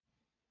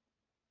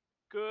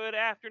Good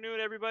afternoon,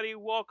 everybody.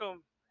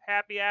 Welcome.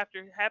 Happy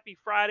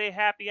Friday,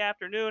 happy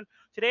afternoon.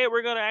 Today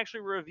we're going to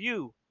actually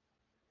review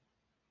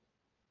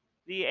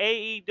the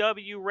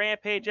AEW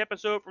Rampage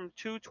episode from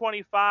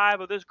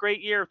 225 of this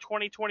great year of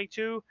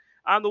 2022.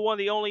 I'm the one,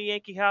 the only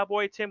Yankee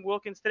Cowboy, Tim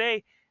Wilkins.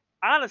 Today,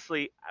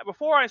 honestly,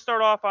 before I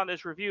start off on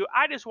this review,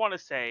 I just want to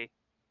say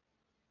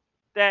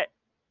that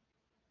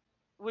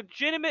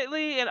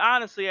legitimately and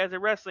honestly, as a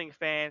wrestling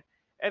fan,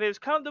 it has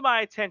come to my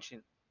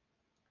attention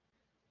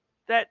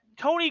that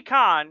Tony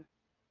Khan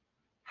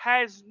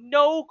has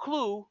no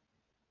clue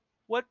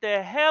what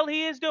the hell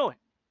he is doing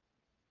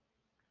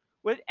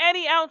with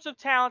any ounce of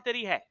talent that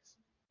he has.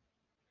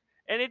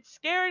 And it's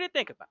scary to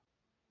think about.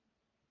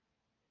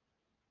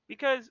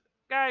 Because,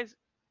 guys,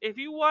 if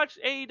you watch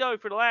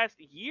AEW for the last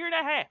year and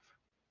a half,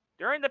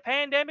 during the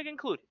pandemic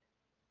included,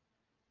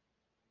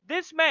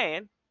 this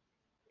man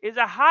is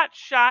a hot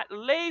shot,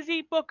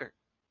 lazy booker.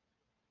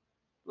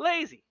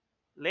 Lazy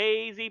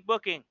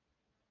booking.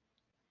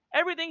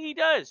 Everything he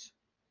does.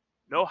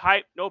 No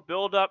hype, no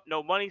build up,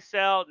 no money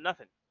sell,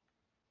 nothing.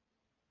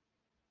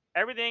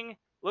 Everything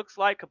looks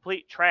like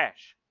complete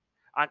trash.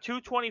 On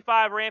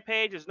 225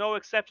 Rampage is no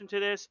exception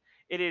to this.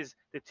 It is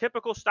the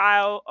typical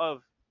style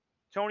of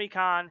Tony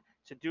Khan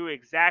to do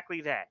exactly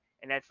that.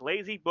 And that's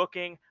lazy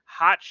booking,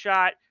 hot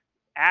shot,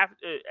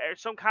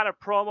 some kind of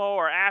promo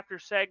or after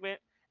segment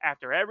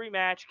after every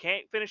match.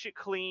 Can't finish it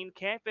clean,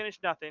 can't finish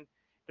nothing.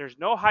 There's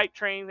no hype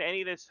train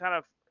any of this kind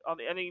of on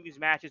any of these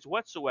matches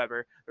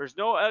whatsoever. There's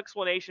no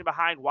explanation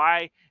behind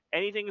why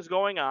anything is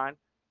going on.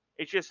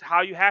 It's just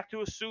how you have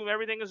to assume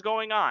everything is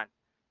going on.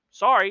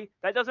 Sorry,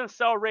 that doesn't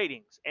sell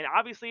ratings. And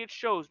obviously it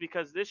shows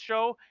because this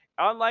show,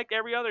 unlike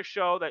every other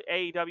show that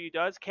AEW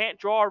does, can't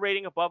draw a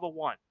rating above a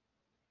 1.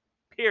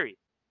 Period.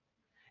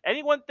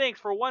 Anyone thinks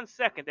for 1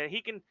 second that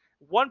he can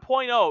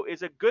 1.0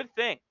 is a good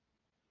thing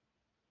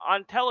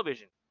on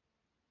television,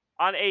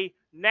 on a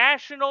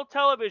national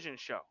television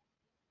show,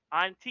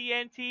 on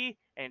TNT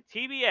and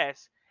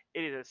TBS,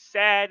 it is a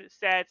sad,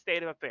 sad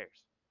state of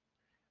affairs.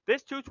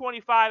 This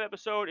 225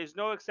 episode is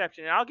no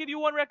exception. And I'll give you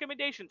one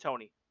recommendation,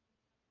 Tony.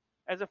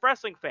 As a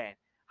wrestling fan,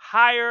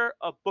 hire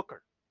a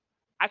booker.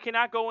 I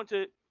cannot go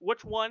into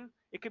which one.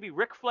 It could be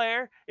Ric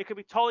Flair. It could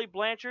be Tully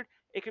Blanchard.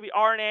 It could be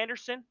Arn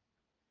Anderson.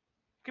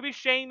 It could be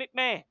Shane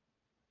McMahon.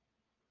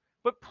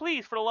 But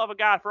please, for the love of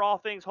God, for all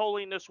things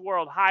holy in this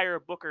world, hire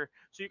a booker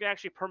so you can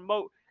actually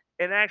promote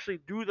and actually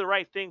do the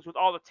right things with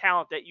all the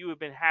talent that you have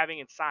been having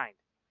and signed.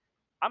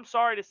 I'm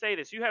sorry to say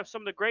this. You have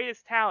some of the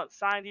greatest talent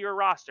signed to your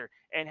roster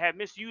and have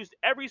misused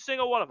every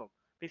single one of them,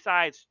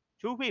 besides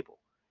 2 people.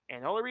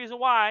 And the only reason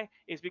why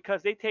is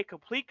because they take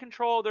complete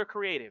control of their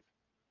creative.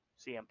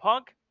 CM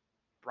Punk,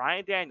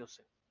 Bryan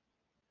Danielson.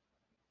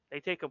 They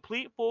take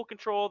complete full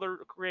control of their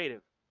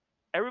creative.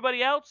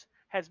 Everybody else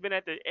has been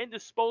at the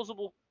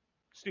indisposable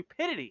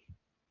stupidity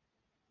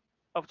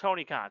of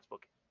Tony Khan's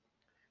booking.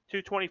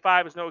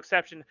 225 is no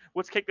exception.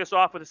 Let's kick this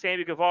off with the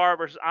Sammy Guevara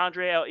versus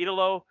Andre El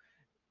Idolo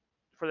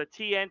for the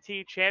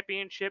TNT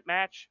Championship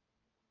match.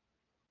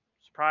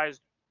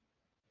 Surprised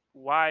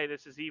why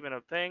this is even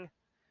a thing.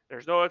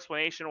 There's no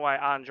explanation why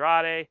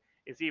Andrade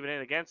is even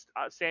in against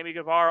Sammy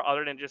Guevara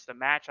other than just a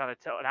match on an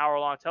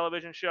hour-long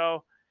television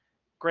show.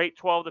 Great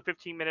 12 to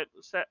 15 minute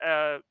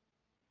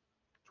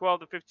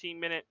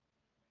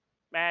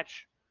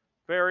match.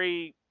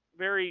 Very,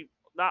 very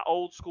not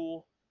old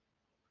school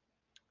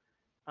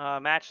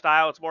match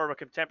style. It's more of a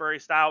contemporary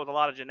style with a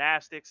lot of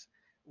gymnastics,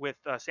 with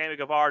Sammy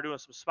Guevara doing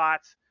some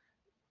spots.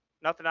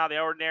 Nothing out of the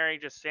ordinary.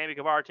 Just Sammy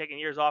Guevara taking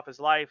years off his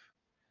life.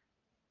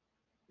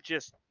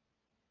 Just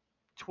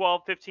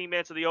 12, 15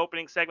 minutes of the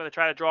opening segment to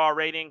try to draw a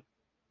rating.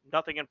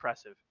 Nothing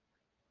impressive.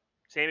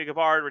 Sammy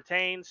Guevara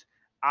retains,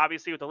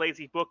 obviously with the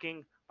lazy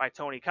booking by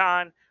Tony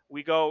Khan.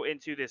 We go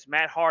into this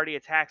Matt Hardy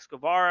attacks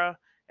Guevara,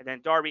 and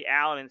then Darby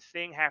Allin and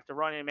Sting have to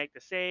run in and make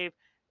the save.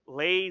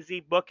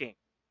 Lazy booking.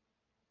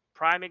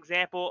 Prime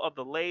example of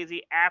the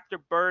lazy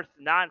afterbirth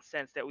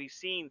nonsense that we've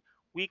seen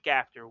week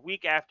after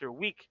week after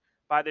week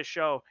by this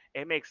show.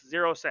 It makes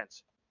zero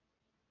sense.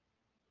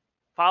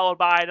 Followed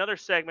by another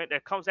segment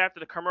that comes after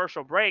the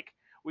commercial break.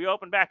 We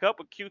open back up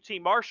with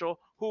QT Marshall,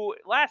 who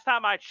last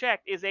time I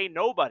checked is a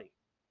nobody.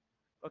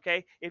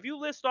 Okay, if you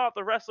list off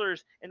the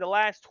wrestlers in the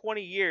last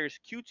 20 years,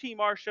 QT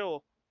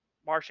Marshall,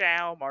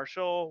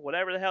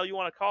 whatever the hell you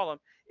want to call him,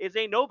 is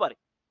a nobody.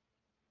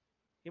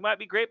 He might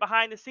be great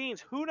behind the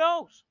scenes. Who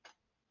knows?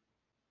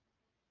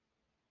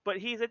 But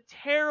he's a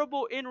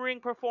terrible in-ring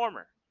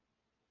performer.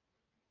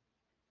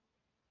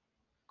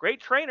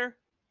 Great trainer.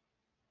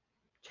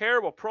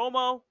 Terrible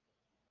promo.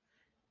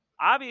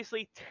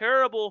 Obviously,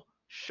 terrible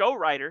show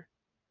writer.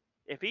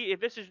 If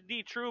this is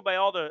indeed true by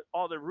all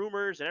the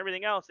rumors and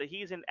everything else that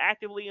he's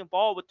actively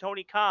involved with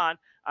Tony Khan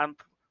on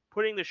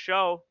putting the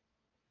show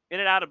in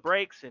and out of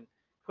breaks and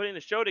putting the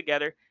show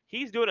together,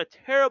 he's doing a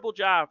terrible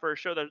job for a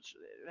show that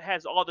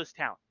has all this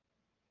talent.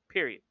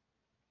 Period.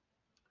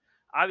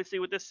 Obviously,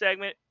 with this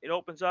segment, it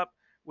opens up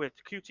with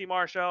QT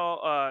Marshall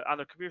on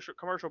the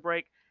commercial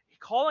break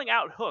calling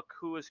out Hook,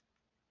 who is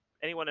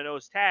anyone that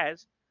knows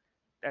Taz,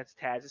 that's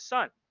Taz's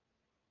son.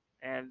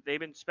 And they've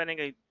been spending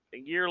a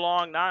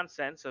year-long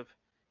nonsense of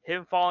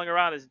him falling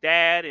around his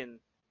dad and,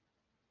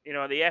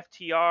 the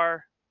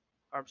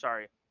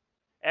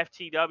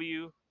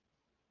FTW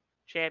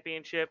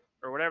championship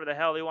or whatever the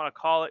hell they want to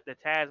call it,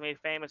 that Taz made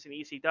famous in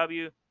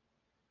ECW.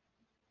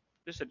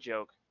 Just a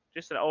joke.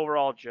 Just an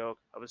overall joke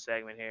of a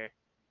segment here.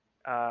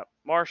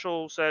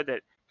 Marshall said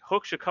that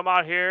Hook should come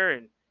out here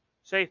and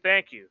say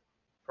thank you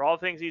for all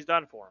the things he's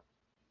done for him.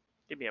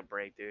 Give me a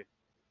break, dude.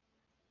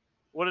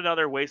 What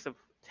another waste of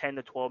 10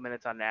 to 12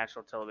 minutes on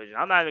national television.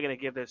 I'm not even going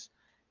to give this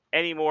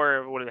any more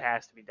of what it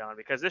has to be done,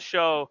 because this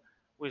show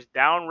was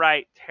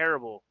downright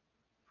terrible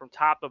from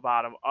top to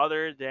bottom,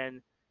 other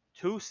than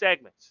 2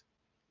 segments.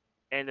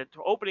 And the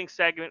opening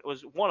segment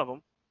was one of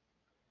them,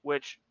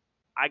 which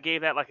I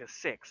gave that like a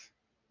 6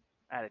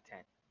 out of 10.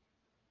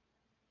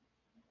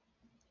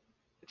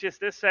 Just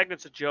this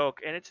segment's a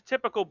joke, and it's a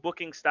typical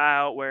booking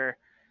style where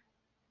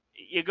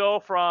you go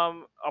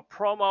from a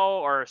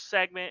promo or a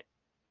segment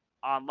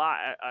on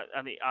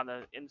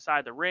the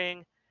inside the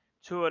ring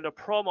to a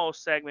promo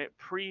segment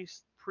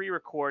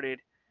pre-recorded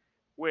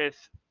with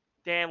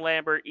Dan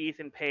Lambert,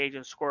 Ethan Page,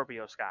 and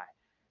Scorpio Sky.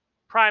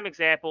 Prime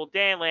example,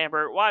 Dan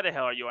Lambert, why the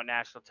hell are you on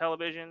national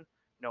television?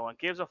 No one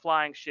gives a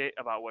flying shit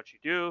about what you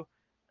do.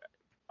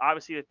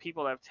 Obviously, the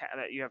people that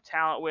you have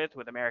talent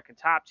with American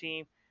Top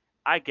Team,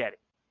 I get it.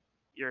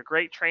 You're a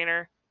great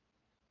trainer.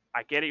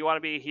 I get it. You want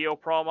to be a heel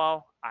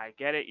promo. I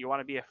get it. You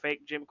want to be a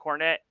fake Jim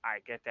Cornette. I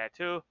get that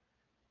too.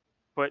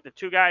 But the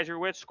 2 guys you're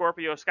with,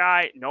 Scorpio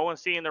Sky, no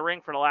one's seen the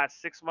ring for the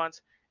last 6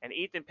 months, and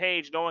Ethan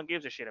Page, no one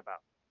gives a shit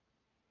about.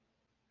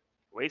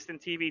 Wasting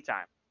TV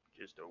time.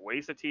 Just a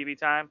waste of TV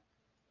time.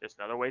 Just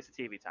another waste of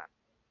TV time.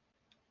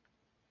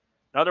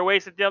 Another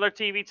waste of the other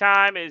TV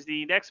time is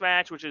the next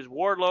match, which is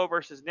Wardlow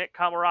versus Nick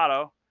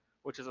Comoroto,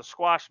 which is a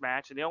squash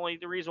match. And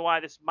the reason why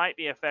this might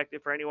be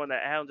effective for anyone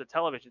that owns a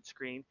television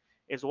screen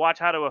is to watch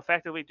how to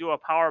effectively do a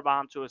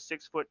powerbomb to a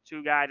 6'2"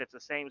 guy that's the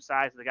same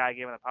size as the guy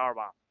giving the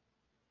powerbomb.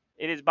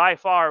 It is by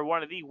far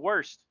one of the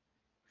worst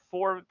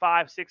 4,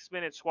 5, 6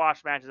 minute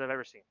squash matches I've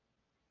ever seen.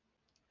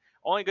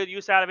 Only good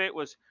use out of it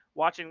was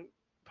watching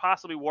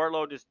possibly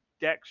Wardlow just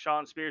deck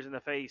Shawn Spears in the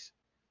face.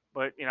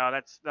 But,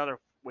 that's another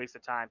waste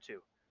of time too.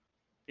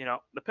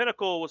 The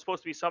Pinnacle was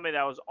supposed to be something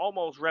that was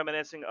almost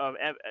reminiscent of,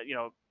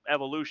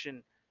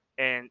 Evolution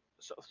and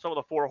some of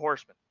the 4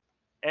 Horsemen.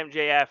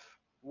 MJF,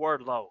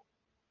 Wardlow,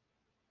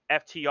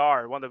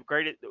 FTR, one of the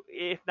greatest,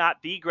 if not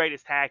the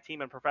greatest tag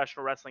team in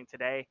professional wrestling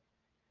today.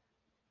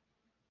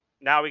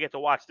 Now we get to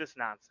watch this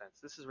nonsense.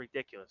 This is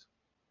ridiculous.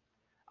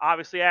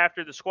 Obviously,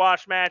 after the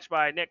squash match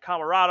by Nick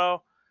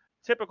Comoroto,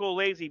 typical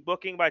lazy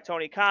booking by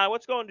Tony Khan.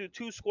 Let's go and do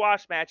 2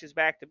 squash matches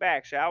back to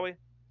back, shall we?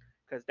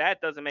 Because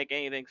that doesn't make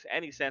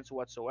any sense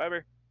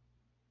whatsoever.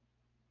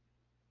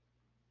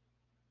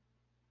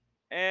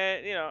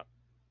 And,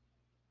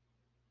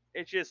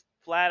 it's just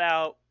flat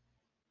out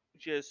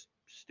just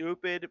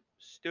stupid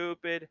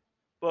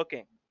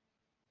booking.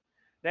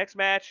 Next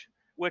match,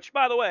 which,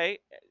 by the way,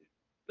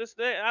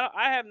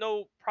 I have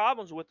no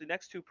problems with the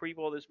next 2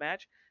 people of this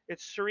match.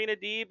 It's Serena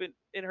Deeb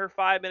in her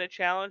 5-minute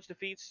challenge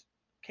defeats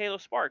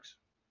Kayla Sparks.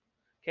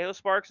 Kayla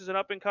Sparks is an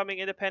up-and-coming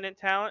independent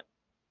talent.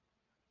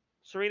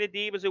 Serena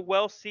Deeb is a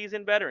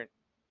well-seasoned veteran.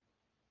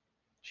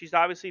 She's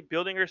obviously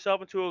building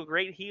herself into a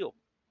great heel.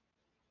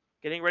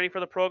 Getting ready for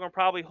the program,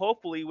 probably,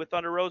 hopefully, with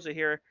Thunder Rosa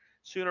here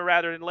sooner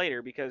rather than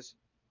later, because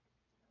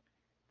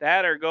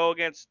that or go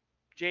against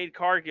Jade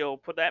Cargill,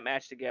 put that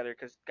match together,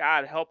 because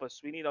God help us,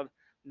 we need a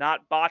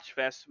not botch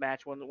fest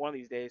match one of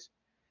these days.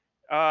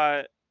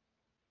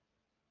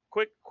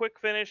 Quick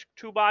finish,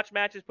 2 botch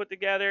matches put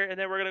together, and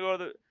then we're gonna go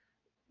to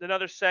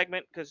another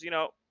segment, because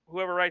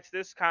whoever writes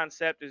this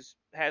concept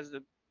has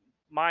the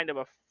mind of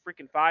a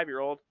freaking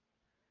 5-year-old.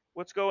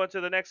 Let's go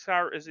into the next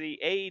card is the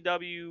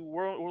AEW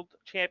World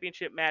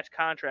Championship match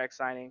contract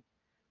signing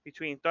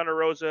between Thunder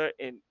Rosa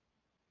and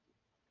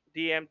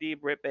DMD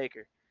Britt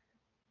Baker.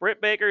 Britt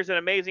Baker is an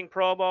amazing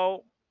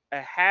promo, a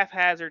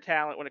haphazard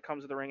talent when it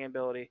comes to the ring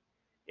ability.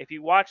 If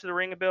you watch the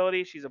ring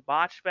ability, she's a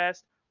botch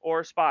fest or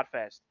a spot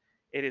fest.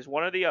 It is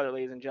one or the other,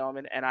 ladies and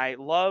gentlemen, and I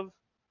love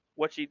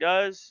what she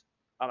does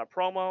on a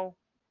promo,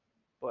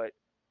 but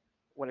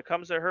when it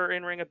comes to her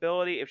in-ring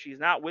ability, if she's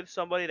not with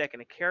somebody that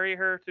can carry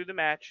her through the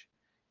match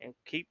and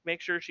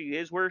make sure she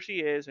is where she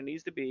is and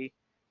needs to be,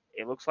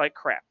 it looks like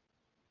crap.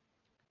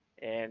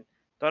 And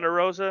Thunder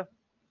Rosa,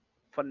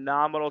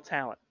 phenomenal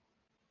talent.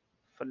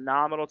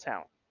 Phenomenal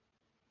talent.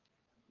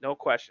 No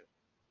question.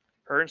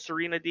 Her and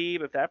Serena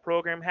Deeb, if that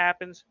program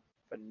happens,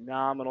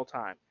 phenomenal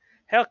time.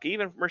 Heck,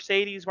 even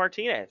Mercedes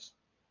Martinez.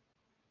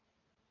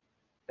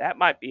 That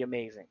might be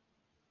amazing.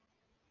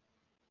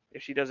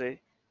 If she does a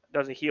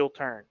heel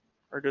turn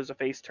or does a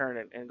face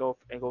turn and go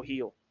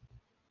heel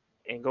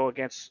and go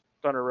against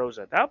Thunder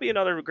Rosa. That'll be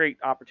another great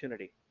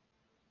opportunity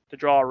to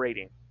draw a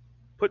rating.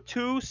 Put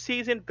 2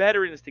 seasoned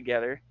veterans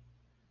together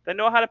that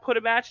know how to put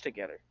a match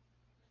together.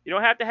 You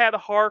don't have to have the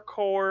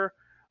hardcore,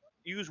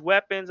 use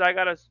weapons. I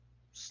gotta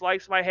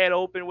slice my head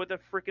open with a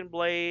freaking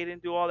blade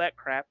and do all that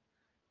crap.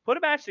 Put a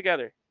match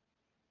together.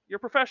 You're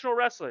professional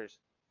wrestlers.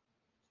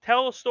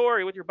 Tell a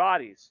story with your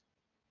bodies.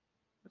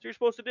 That's what you're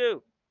supposed to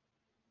do.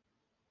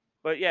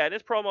 But yeah, in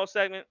this promo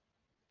segment,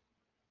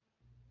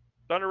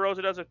 Thunder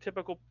Rosa does a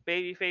typical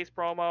babyface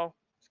promo.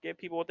 Just give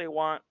people what they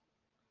want.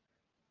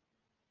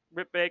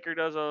 Britt Baker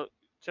does a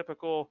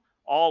typical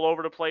all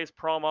over the place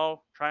promo,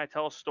 trying to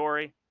tell a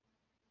story.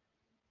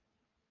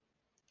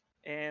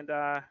 And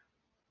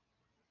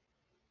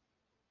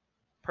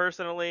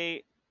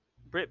personally,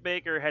 Britt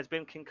Baker has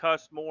been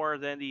concussed more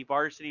than the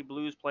varsity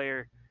Blues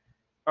player.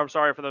 I'm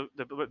sorry, for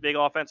the big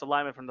offensive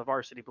lineman from the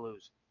varsity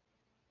Blues.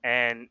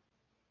 And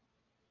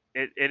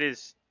it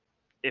is,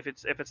 if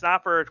it's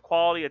not for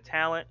quality of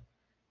talent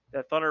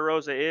that Thunder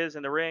Rosa is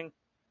in the ring,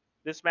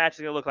 this match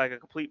is gonna look like a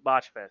complete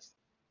botch fest.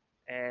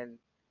 And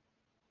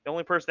the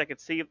only person that can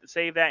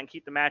save that and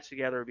keep the match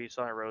together would be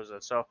Thunder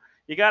Rosa. So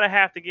you gotta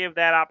have to give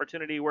that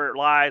opportunity where it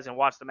lies and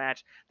watch the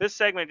match. This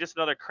segment is just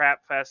another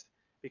crap fest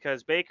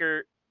because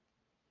Baker,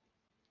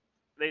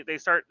 they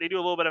do a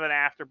little bit of an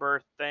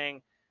afterbirth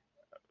thing.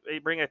 They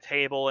bring a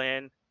table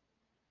in.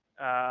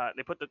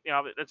 They put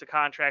it's a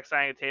contract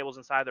signing of tables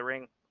inside the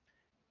ring.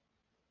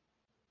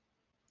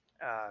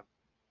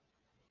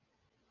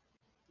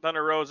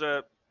 Thunder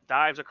Rosa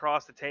dives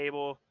across the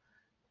table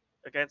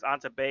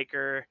onto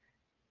Baker.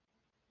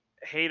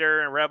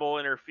 Hayter and Rebel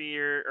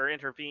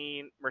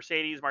intervene.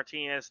 Mercedes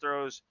Martinez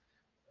throws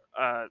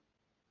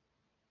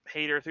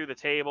Hayter through the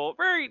table.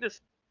 Very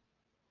just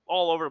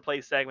all over the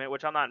place segment,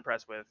 which I'm not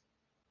impressed with.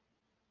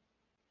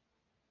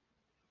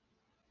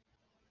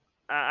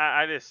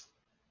 I just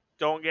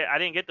don't get. I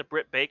didn't get the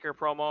Britt Baker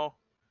promo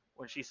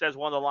when she says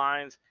one of the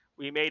lines,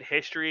 "We made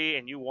history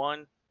and you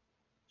won.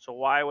 So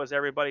why was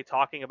everybody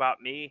talking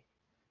about me?"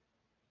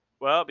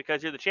 Well,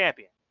 because you're the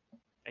champion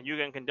and you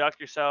can conduct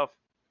yourself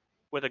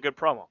with a good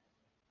promo.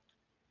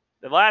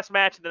 The last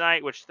match of the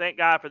night, which thank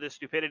God for this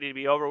stupidity to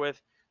be over with,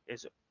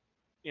 is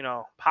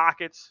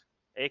Pockets,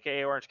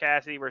 aka Orange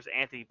Cassidy, versus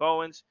Anthony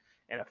Bowens,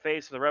 and a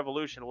Face of the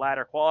Revolution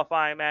ladder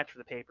qualifying match for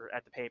the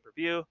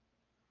pay-per-view.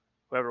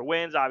 Whoever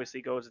wins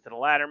obviously goes into the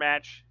ladder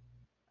match.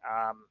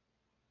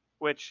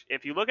 Which,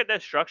 if you look at the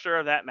structure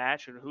of that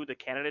match and who the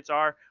candidates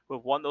are who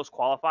have won those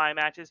qualifying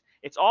matches,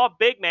 it's all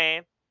big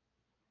man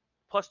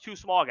plus two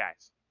small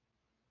guys.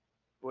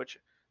 Which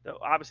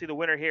obviously the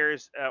winner here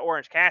is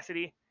Orange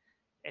Cassidy,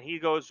 and he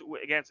goes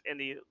against in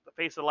the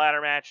Face of the ladder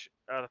match,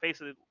 the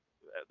Face of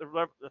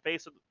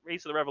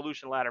the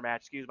Revolution ladder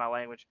match. Excuse my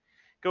language.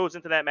 Goes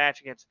into that match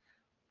against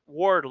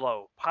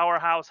Wardlow,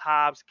 Powerhouse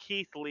Hobbs,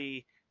 Keith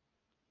Lee,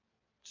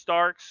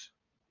 Starks,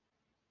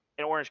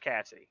 and Orange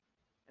Cassidy,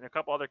 and a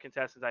couple other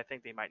contestants I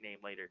think they might name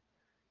later.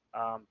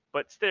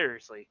 But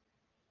seriously,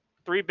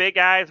 3 big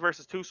guys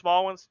versus 2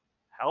 small ones.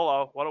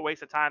 Hello, what a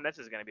waste of time this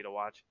is going to be to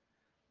watch.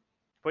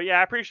 But yeah,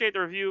 I appreciate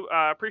the review.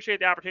 Appreciate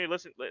the opportunity to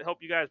listen.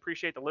 Hope you guys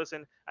appreciate the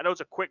listen. I know it's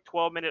a quick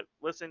 12-minute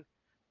listen,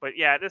 but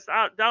yeah, this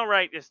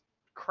downright just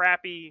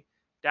crappy,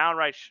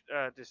 downright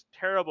just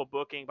terrible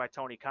booking by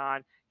Tony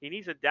Khan. He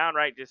needs to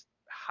downright just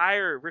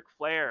hire Ric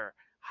Flair,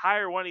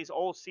 hire one of these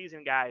old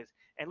seasoned guys,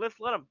 and let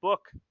them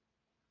book.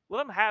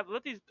 Let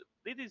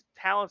these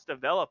talents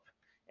develop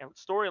and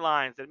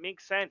storylines that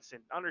make sense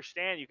and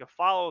understand. You can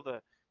follow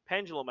the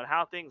pendulum and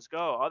how things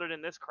go. Other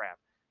than this crap,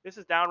 this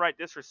is downright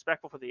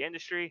disrespectful for the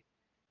industry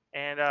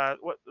and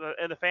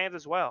the fans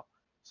as well.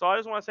 So I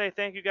just want to say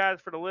thank you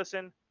guys for the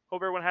listen.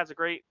 Hope everyone has a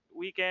great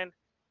weekend.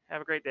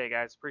 Have a great day,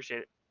 guys.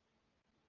 Appreciate it.